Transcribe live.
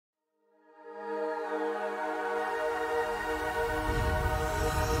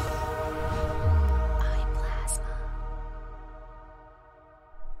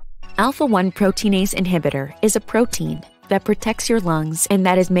Alpha-1 proteinase inhibitor is a protein that protects your lungs and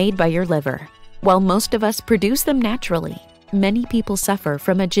that is made by your liver. While most of us produce them naturally, many people suffer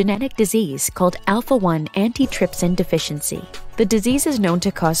from a genetic disease called Alpha-1 antitrypsin deficiency. The disease is known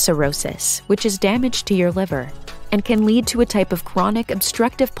to cause cirrhosis, which is damage to your liver, and can lead to a type of chronic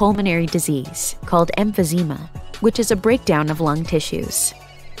obstructive pulmonary disease called emphysema, which is a breakdown of lung tissues.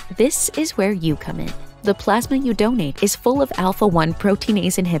 This is where you come in. The plasma you donate is full of Alpha-1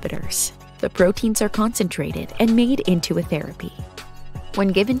 proteinase inhibitors. The proteins are concentrated and made into a therapy. When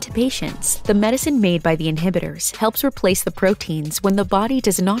given to patients, the medicine made by the inhibitors helps replace the proteins when the body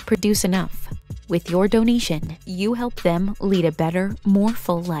does not produce enough. With your donation, you help them lead a better, more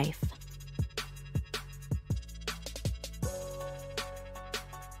full life.